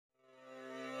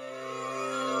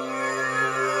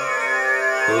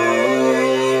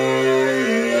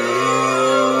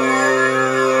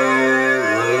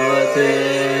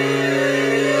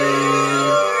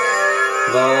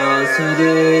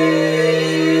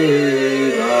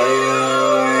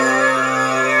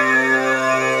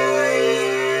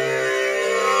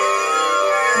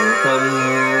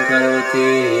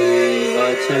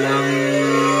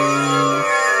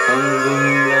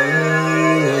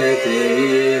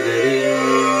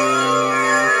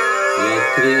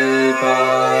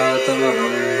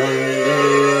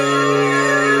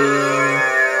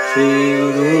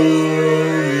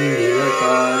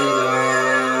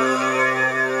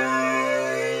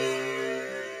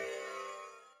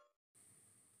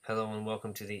Hello and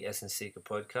welcome to the Essence Seeker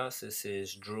podcast. This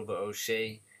is Dhruva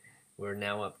O'Shea. We're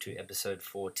now up to episode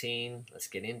 14. Let's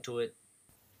get into it.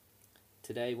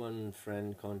 Today one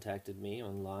friend contacted me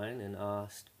online and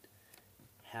asked,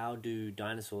 how do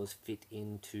dinosaurs fit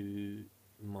into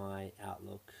my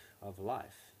outlook of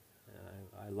life?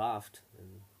 I laughed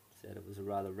and said it was a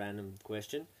rather random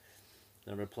question.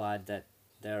 I replied that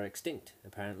they are extinct,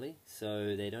 apparently,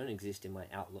 so they don't exist in my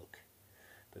outlook.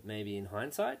 But maybe in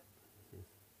hindsight?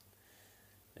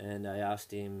 And I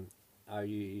asked him,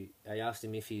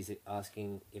 if he's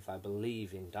asking if I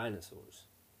believe in dinosaurs.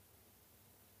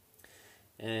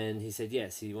 And he said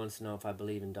yes, he wants to know if I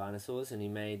believe in dinosaurs, and he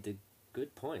made the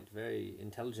good point, very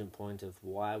intelligent point of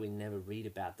why we never read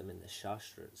about them in the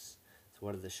shastras. So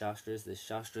what are the shastras? The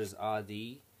shastras are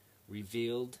the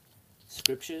revealed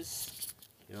scriptures,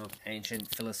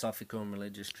 ancient philosophical and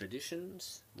religious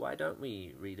traditions. Why don't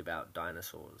we read about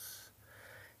dinosaurs?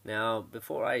 Now,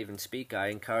 before I even speak, I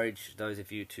encourage those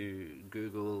of you to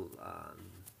Google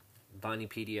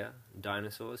Vinipedia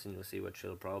dinosaurs, and you'll see what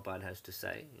Srila Prabhupada has to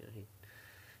say.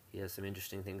 He has some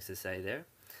interesting things to say there.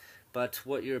 But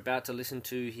what you're about to listen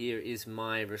to here is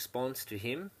my response to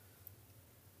him,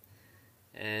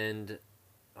 and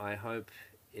I hope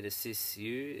it assists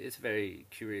you. It's a very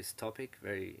curious topic,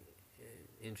 very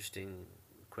interesting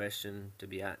question to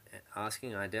be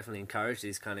asking. I definitely encourage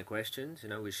these kind of questions.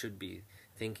 We should be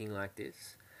thinking like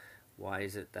this. Why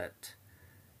is it that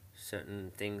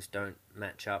certain things don't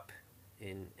match up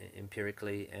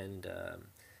empirically and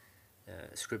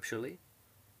scripturally?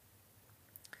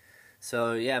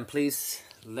 So and please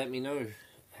let me know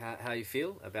how you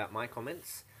feel about my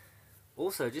comments.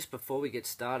 Also, just before we get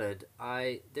started,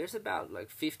 there's about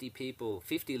 50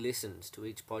 listens to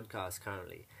each podcast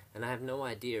currently, and I have no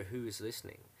idea who is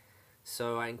listening.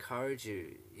 So I encourage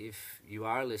you, if you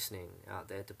are listening out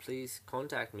there, to please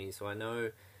contact me so I know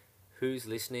who's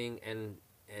listening and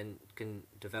can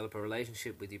develop a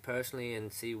relationship with you personally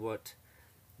and see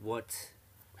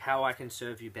how I can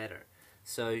serve you better.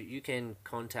 So you can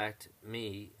contact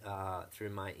me through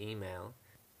my email.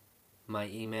 My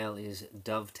email is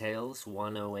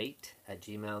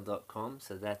dovetails108@gmail.com.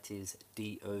 So that is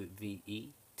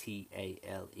DOVETALES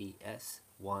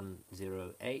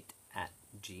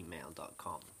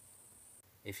 108@gmail.com.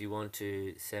 If you want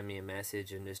to send me a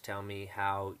message and just tell me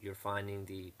how you're finding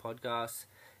the podcast,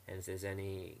 and if there's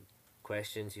any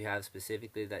questions you have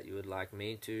specifically that you would like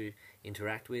me to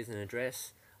interact with and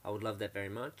address, I would love that very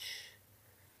much.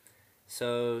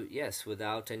 So yes,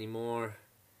 without any more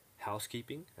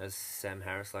housekeeping, as Sam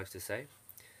Harris likes to say,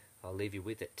 I'll leave you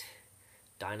with it.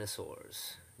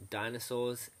 Dinosaurs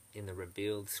in the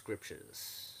revealed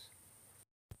scriptures.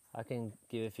 I can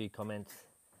give a few comments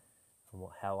from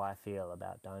how I feel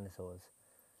about dinosaurs.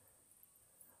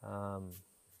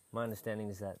 My understanding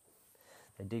is that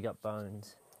they dig up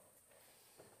bones,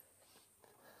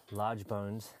 large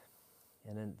bones,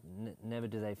 and then never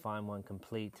do they find one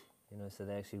complete, so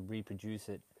they actually reproduce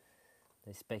it.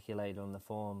 They speculate on the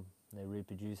form, they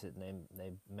reproduce it, and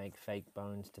they make fake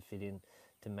bones to fit in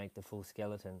to make the full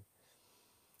skeleton.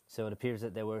 So it appears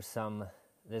that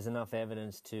there's enough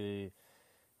evidence to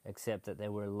accept that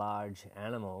there were large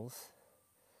animals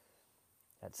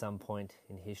at some point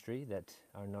in history that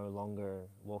are no longer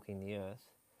walking the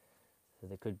earth. So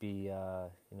there could be,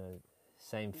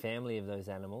 same family of those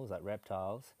animals, like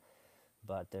reptiles,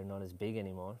 but they're not as big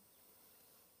anymore.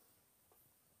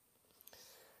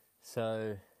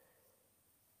 So,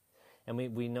 and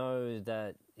we know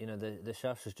that, the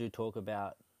shastras do talk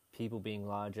about people being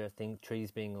larger,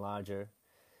 trees being larger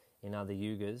in other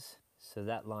yugas, so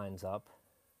that lines up.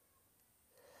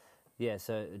 Yeah,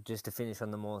 so just to finish on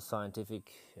the more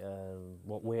scientific,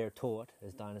 what we're taught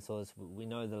as dinosaurs, we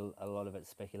know that a lot of it's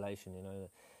speculation.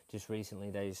 Just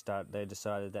recently they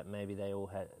decided that maybe they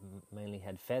all mainly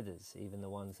had feathers, even the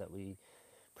ones that we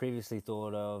previously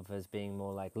thought of as being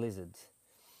more like lizards.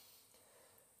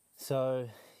 So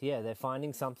they're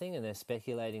finding something and they're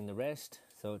speculating the rest.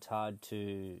 So it's hard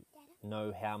to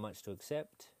know how much to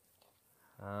accept.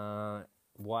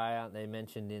 Why aren't they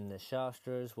mentioned in the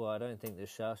shastras? Well, I don't think the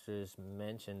shastras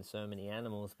mention so many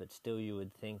animals, but still you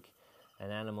would think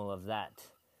an animal of that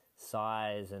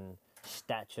size and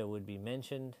stature would be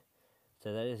mentioned.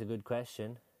 So that is a good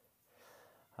question.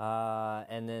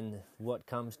 And then what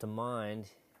comes to mind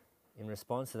in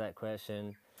response to that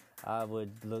question, I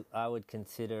am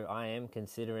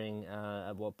considering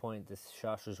at what point the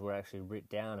shastras were actually written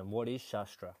down, and what is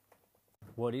shastra?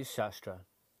 What is shastra?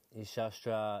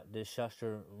 Does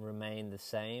shastra remain the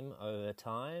same over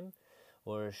time,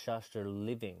 or is shastra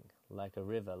living like a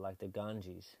river, like the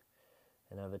Ganges?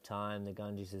 And over time, the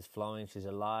Ganges is flowing. She's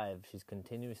alive. She's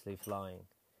continuously flowing.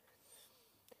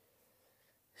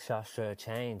 Shastra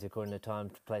change according to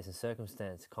time, place, and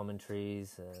circumstance.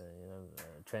 Commentaries,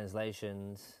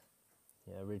 translations.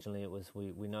 Originally it was,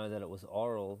 we know that it was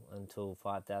oral until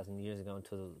 5,000 years ago,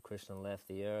 until Krishna left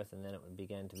the earth, and then it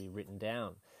began to be written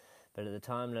down. But at the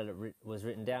time that it was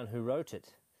written down, who wrote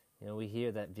it? We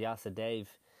hear that Vyasadeva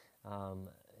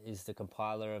is the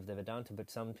compiler of the Vedanta, but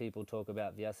some people talk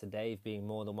about Vyasadeva being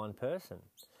more than one person.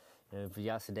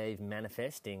 Vyasadeva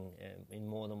manifesting in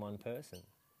more than one person,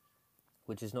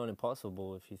 which is not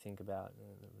impossible if you think about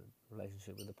the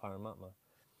relationship with the Paramatma.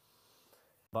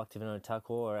 Bhaktivinoda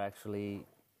Thakur actually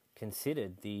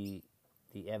considered the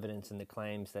evidence and the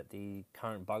claims that the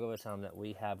current Bhagavatam that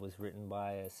we have was written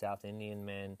by a South Indian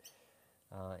man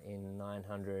in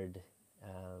 900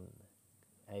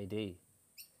 AD.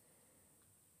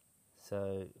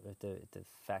 So we have to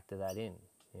factor that in.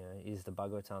 Is the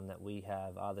Bhagavatam that we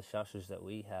have, are the shastras that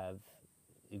we have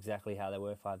exactly how they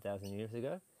were 5,000 years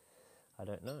ago? I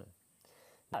don't know.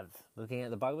 Looking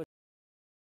at the Bhagavatam,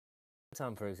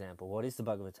 for example, what is the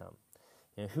Bhagavatam?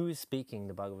 Who is speaking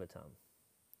the Bhagavatam?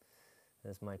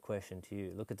 That's my question to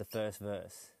you. Look at the first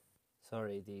verse.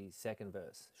 The second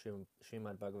verse.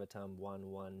 Srimad Bhagavatam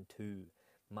 1.1.2.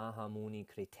 Mahamuni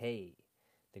Krite,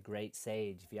 the great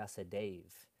sage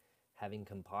Vyasadeva, having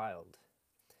compiled.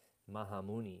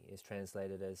 Mahamuni is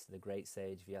translated as the great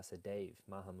sage Vyasadeva.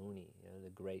 Mahamuni, the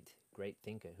great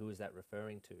thinker. Who is that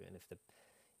referring to? And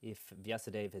if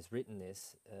Vyasadeva has written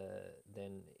this,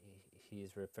 then he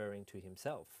is referring to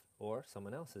himself, or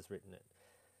someone else has written it.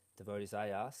 Devotees I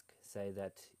ask say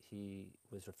that he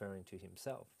was referring to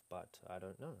himself, but I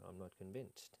don't know, I'm not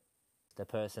convinced. The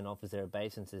person offers their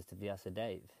obeisances to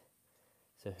Vyasadeva.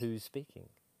 So who's speaking?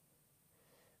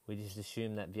 We just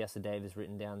assume that Vyasadeva has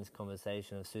written down this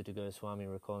conversation of Sutta Goswami,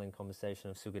 recalling conversation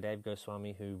of Sukadeva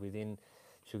Goswami, who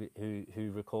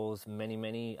recalls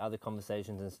many other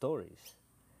conversations and stories.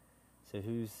 So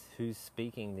who's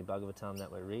speaking the Bhagavatam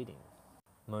that we're reading?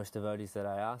 Most devotees that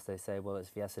I ask, they say, well,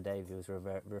 it's Vyasadeva who was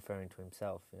referring to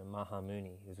himself.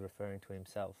 Mahamuni, he was referring to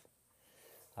himself.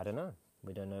 I don't know.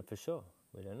 We don't know for sure.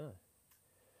 We don't know.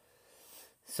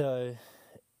 So,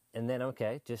 and then,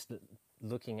 just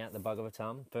looking at the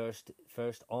Bhagavatam,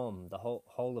 first Om. The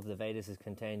whole of the Vedas is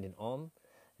contained in Om.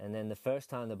 And then the first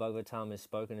time the Bhagavatam is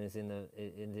spoken is in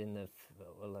the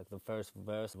first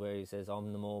verse where he says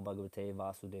Om Namo Bhagavate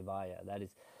Vasudevaya.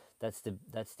 That's the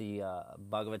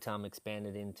Bhagavatam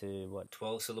expanded into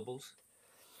 12 syllables.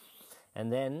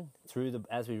 And then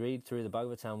as we read through the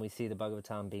Bhagavatam, we see the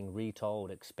Bhagavatam being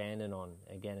retold, expanded on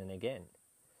again and again.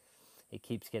 It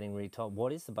keeps getting retold.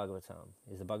 What is the Bhagavatam?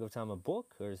 Is the Bhagavatam a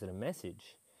book, or is it a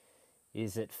message?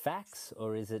 Is it facts,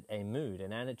 or is it a mood,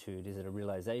 an attitude? Is it a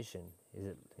realization? Is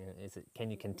it? Can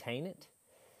you contain it?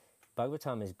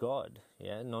 Bhagavatam is God,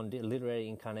 non-literary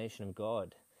incarnation of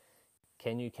God.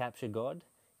 Can you capture God?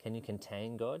 Can you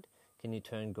contain God? Can you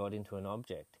turn God into an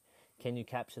object? Can you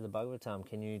capture the Bhagavatam?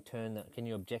 Can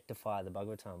you objectify the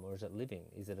Bhagavatam, or is it living?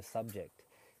 Is it a subject?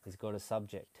 Is God a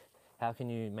subject? How can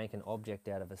you make an object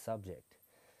out of a subject?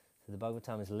 So the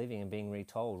Bhagavatam is living and being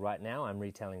retold. Right now I'm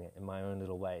retelling it in my own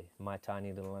little way, my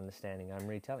tiny little understanding. I'm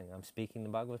retelling. I'm speaking the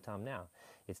Bhagavatam now.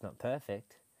 It's not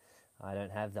perfect. I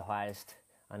don't have the highest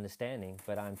understanding,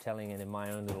 but I'm telling it in my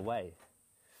own little way.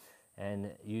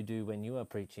 And you do when you are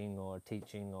preaching or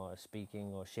teaching or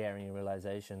speaking or sharing your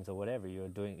realizations or whatever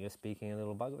you're speaking a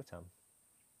little Bhagavatam.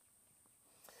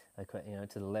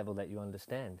 To the level that you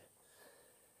understand.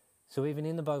 So even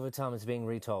in the Bhagavatam it's being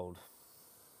retold.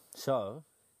 So,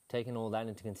 taking all that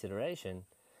into consideration,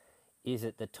 is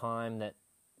it the time that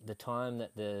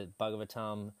the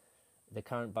Bhagavatam, the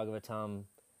current Bhagavatam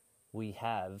we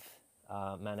have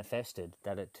manifested,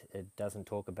 that it doesn't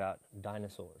talk about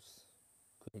dinosaurs?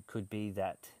 It could be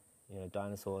that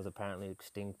dinosaurs apparently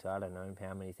extinct, I don't know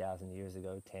how many thousand years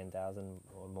ago, 10,000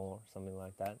 or more, something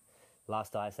like that.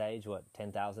 Last ice age,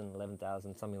 10,000,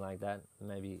 11,000, something like that,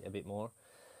 maybe a bit more.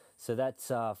 So that's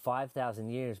 5,000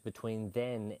 years between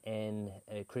then and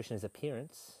Krishna's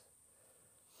appearance.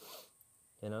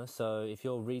 So if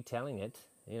you're retelling it,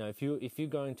 if you're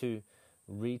going to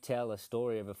retell a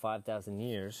story over 5,000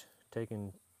 years,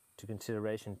 taking into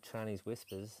consideration Chinese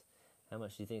whispers, how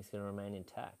much do you think is going to remain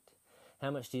intact? How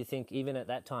much do you think, even at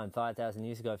that time, 5,000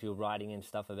 years ago, if you were writing in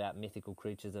stuff about mythical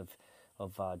creatures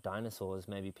of dinosaurs,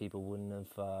 maybe people wouldn't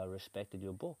have respected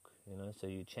your book, So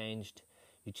you changed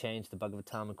the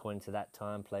Bhagavatam according to that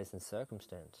time, place, and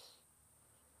circumstance.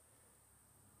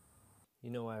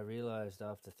 I realized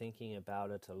after thinking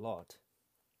about it a lot,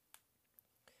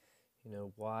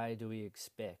 why do we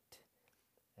expect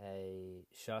a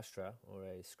shastra or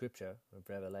a scripture of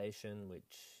revelation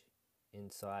which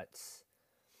incites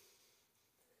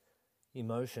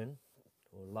emotion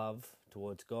or love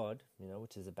towards God,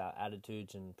 which is about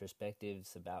attitudes and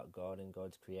perspectives about God and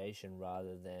God's creation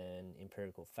rather than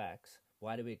empirical facts.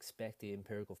 Why do we expect the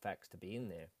empirical facts to be in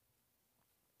there?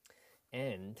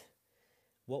 And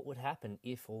what would happen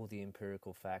if all the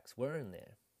empirical facts were in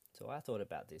there? So I thought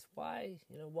about this. Why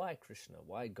Krishna?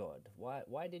 Why God?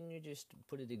 Why didn't you just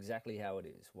put it exactly how it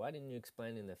is? Why didn't you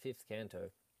explain in the 5th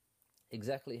canto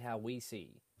exactly how we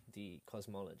see the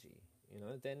cosmology?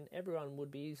 Then everyone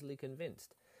would be easily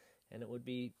convinced, and it would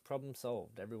be problem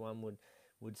solved. Everyone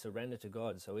would surrender to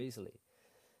God so easily.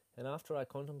 And after I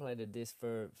contemplated this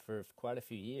for quite a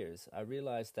few years, I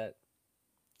realized that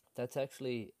that's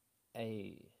actually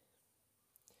not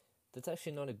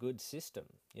a good system.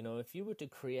 If you were to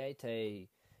create a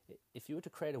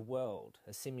world,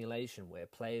 a simulation where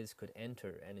players could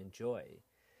enter and enjoy,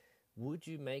 would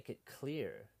you make it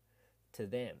clear to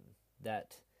them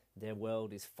that their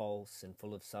world is false and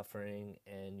full of suffering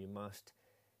and you must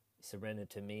surrender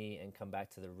to me and come back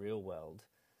to the real world?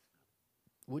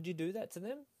 Would you do that to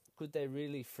them? Could they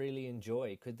really freely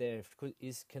enjoy? Can they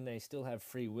still have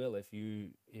free will if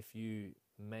you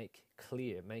make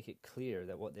it clear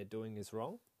that what they're doing is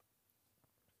wrong?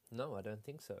 No, I don't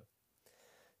think so.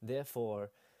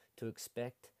 Therefore, to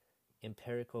expect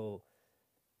empirical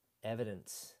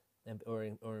evidence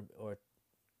or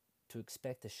to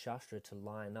expect the shastra to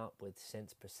line up with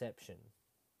sense perception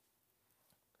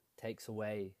takes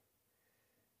away.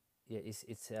 It's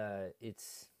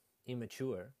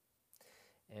immature,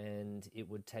 and it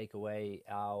would take away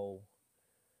our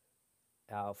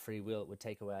free will. It would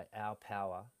take away our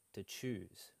power to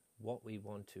choose what we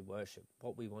want to worship,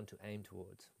 what we want to aim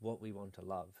towards, what we want to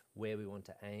love, where we want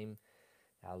to aim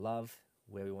our love,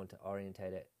 where we want to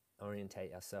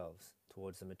orientate ourselves,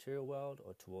 towards the material world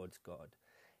or towards God.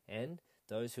 And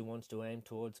those who want to aim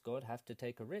towards God have to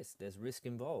take a risk. There's risk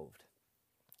involved.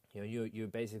 You're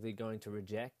basically going to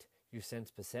reject your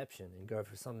sense perception and go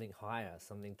for something higher,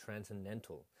 something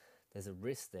transcendental. There's a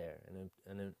risk there, and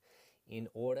in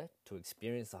order to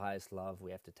experience the highest love,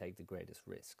 we have to take the greatest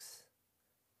risks.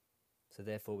 So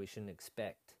therefore, we shouldn't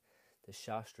expect the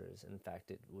shastras. In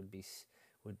fact, it would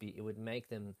make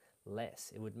them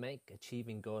less. It would make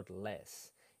achieving God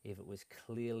less if it was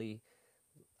clearly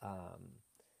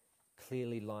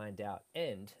lined out.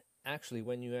 And actually,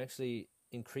 when you actually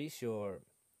increase your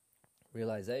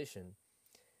realization,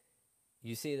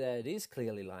 you see that it is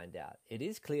clearly lined out. It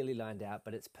is clearly lined out,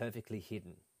 but it's perfectly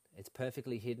hidden. It's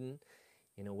perfectly hidden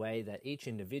in a way that each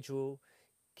individual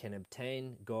can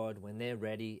obtain God when they're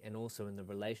ready, and also in the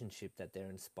relationship that they're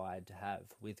inspired to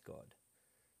have with God.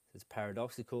 So it's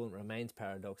paradoxical and remains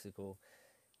paradoxical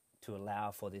to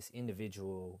allow for this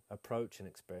individual approach and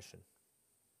expression.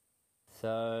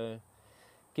 So,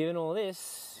 given all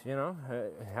this,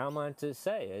 how am I to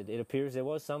say? It appears there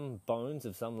was some bones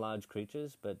of some large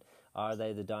creatures, but are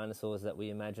they the dinosaurs that we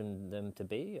imagined them to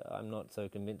be? I'm not so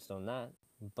convinced on that.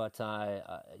 But I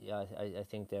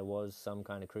think there was some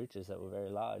kind of creatures that were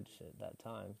very large at that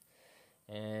time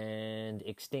and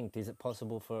extinct. Is it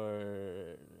possible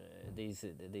for the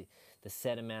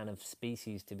set amount of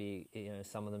species to be,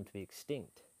 some of them to be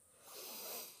extinct?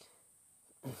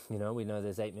 We know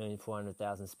there's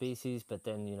 8,400,000 species, but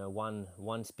then,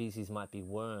 one species might be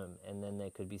worm, and then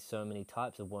there could be so many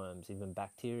types of worms. Even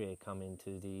bacteria come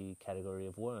into the category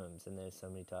of worms, and there's so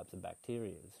many types of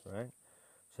bacteria, right?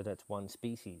 So that's one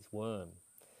species, worm.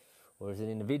 Or is it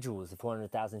individuals, the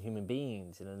 400,000 human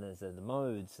beings, and then there's the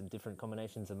modes and different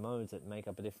combinations of modes that make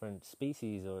up a different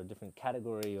species or a different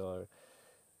category, or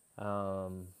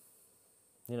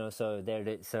so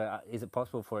is it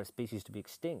possible for a species to be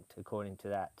extinct according to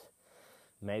that?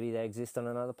 Maybe they exist on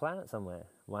another planet somewhere.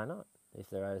 Why not? If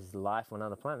there is life on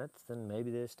other planets, then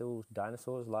maybe there's still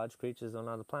dinosaurs, large creatures on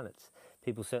other planets.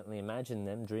 People certainly imagine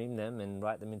them, dream them, and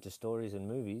write them into stories and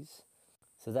movies.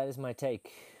 So that is my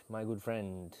take, my good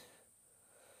friend,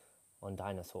 on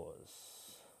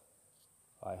dinosaurs.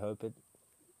 I hope it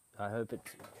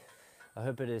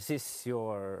assists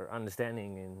your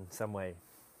understanding in some way.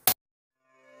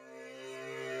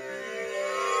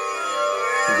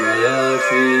 Jaya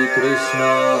Shri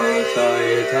Krishna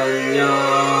Chaitanya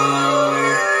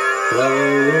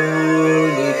Prabhu